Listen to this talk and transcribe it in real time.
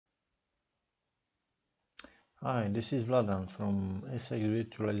Hi, this is Vladan from SX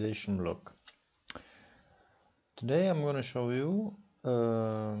Virtualization blog. Today I'm going to show you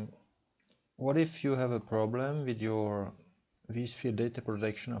what if you have a problem with your vSphere data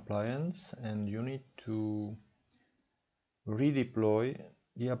protection appliance and you need to redeploy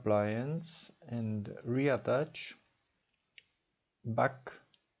the appliance and reattach back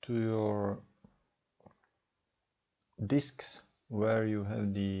to your disks where you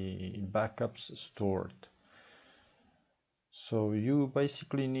have the backups stored. So you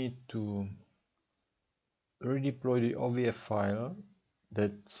basically need to redeploy the OVF file.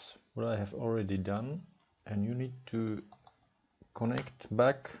 That's what I have already done, and you need to connect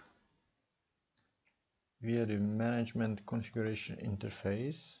back via the management configuration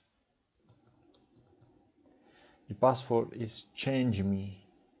interface. The password is change me.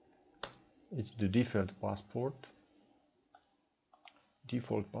 It's the default password.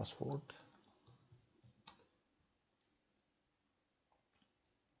 Default password.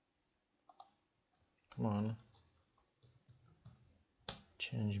 Come on.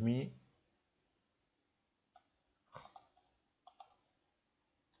 Change me.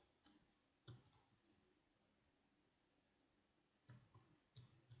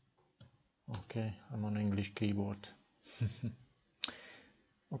 Okay, I'm on English keyboard.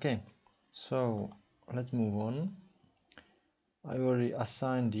 Okay, so let's move on. I already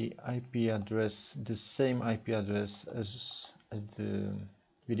assigned the IP address, the same IP address as the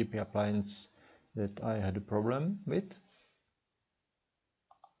VDP appliance that I had a problem with.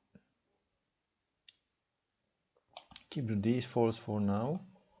 Keep the defaults for now.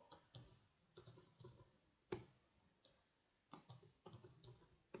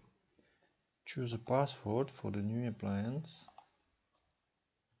 Choose a password for the new appliance.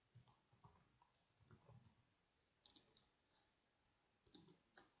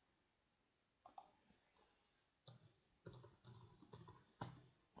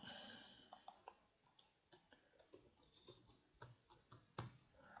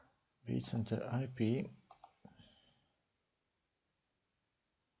 vCenter IP.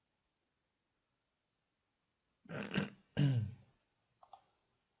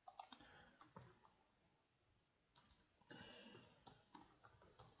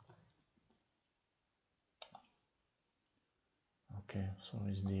 Okay, so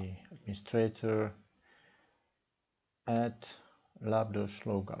is the administrator at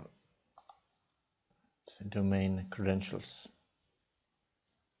lab.local domain credentials.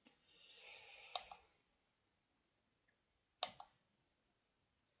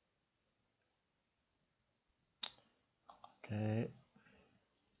 Okay,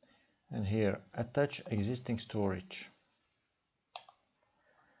 and here attach existing storage.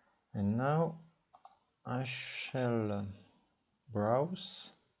 And now I shall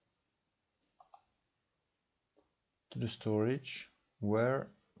browse to the storage where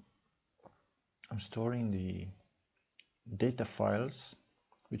I'm storing the data files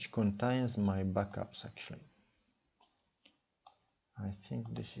which contains my backups actually. I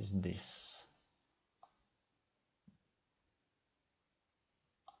think this is this.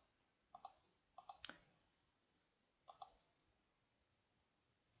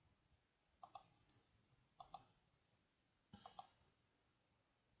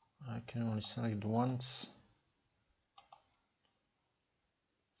 I can only select once.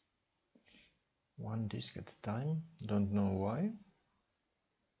 One disk at a time, don't know why.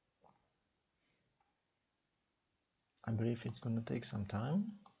 I believe it's gonna take some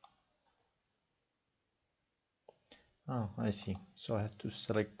time. Oh, I see. So I have to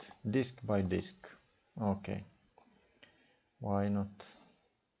select disk by disk. Okay. Why not?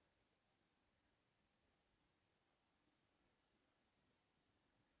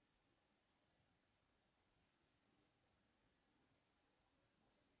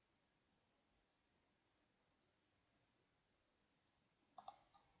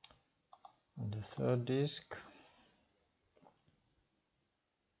 On the third disk.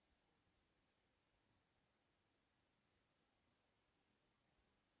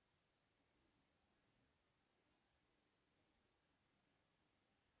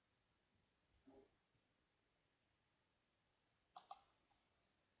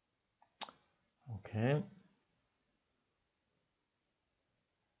 Okay.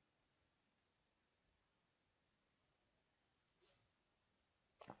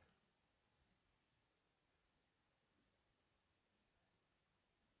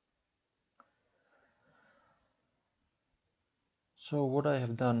 So what I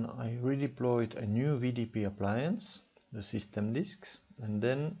have done, I redeployed a new VDP appliance, the system disks, and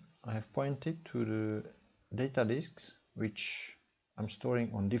then I have pointed to the data disks which I'm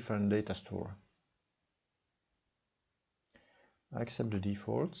storing on different data store. I accept the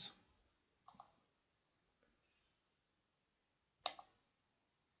defaults.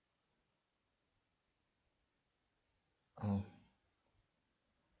 Oh.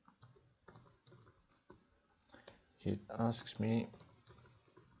 It asks me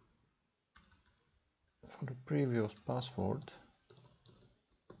for the previous password.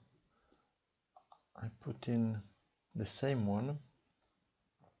 I put in the same one,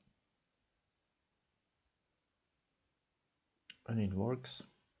 and it works.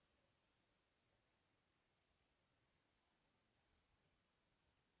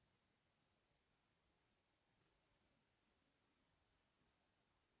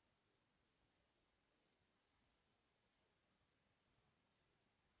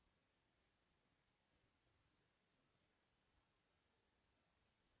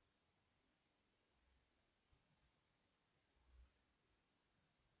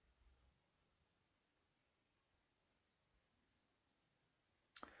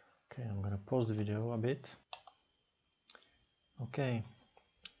 Okay, I'm gonna pause the video a bit. Okay,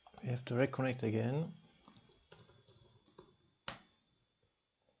 we have to reconnect again.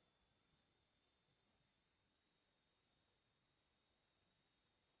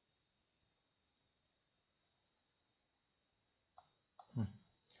 I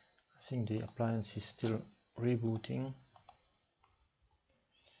think the appliance is still rebooting.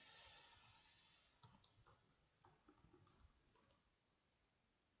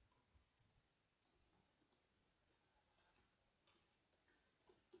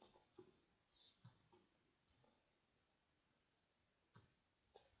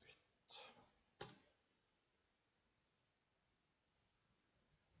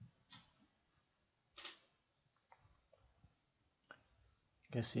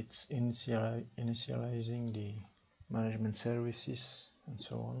 Guess it's initializing the management services and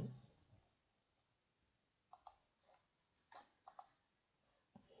so on.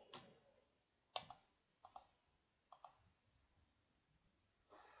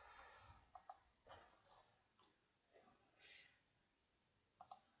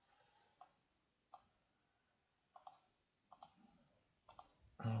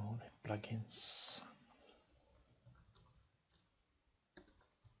 Oh, the plugins.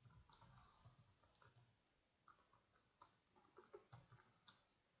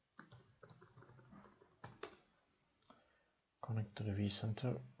 Connect to the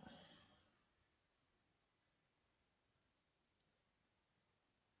vCenter.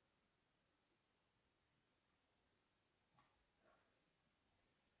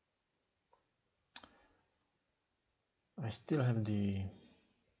 I still have the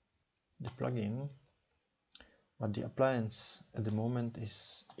plugin, but the appliance at the moment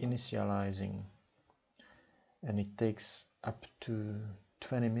is initializing, and it takes up to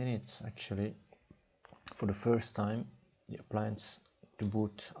 20 minutes actually for the first time the appliance to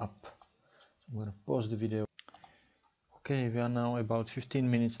boot up. I'm going to pause the video. Okay, we are now about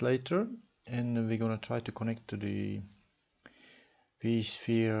 15 minutes later, and we're going to try to connect to the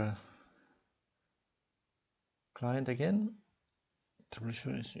vSphere client again.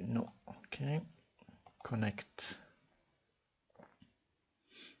 Troubleshoot is no. Okay, connect.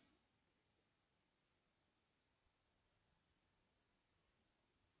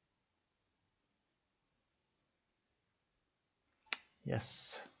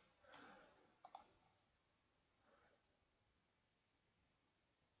 Yes.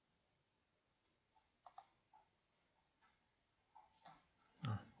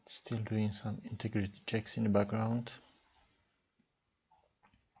 Still doing some integrity checks in the background.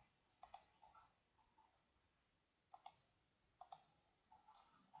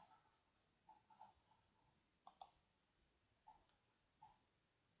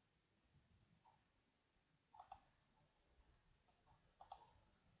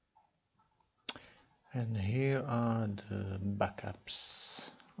 And here are the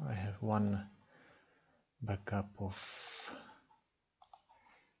backups. I have one backup of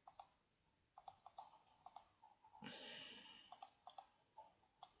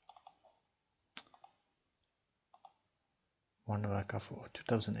one backup of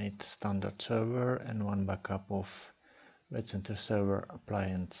 2008 standard server and one backup of vCenter server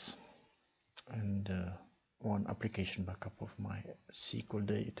appliance, and one application backup of my SQL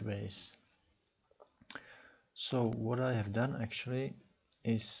database. So what I have done actually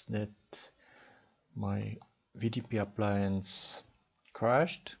is that my VDP appliance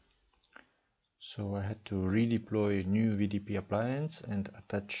crashed, so I had to redeploy new VDP appliance and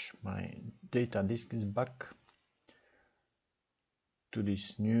attach my data disks back to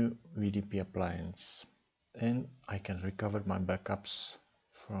this new VDP appliance, and I can recover my backups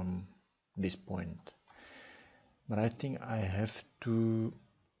from this point. but I think I have to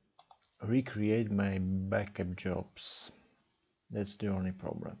recreate my backup jobs. That's the only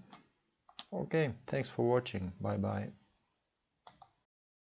problem. Okay, thanks for watching. Bye bye.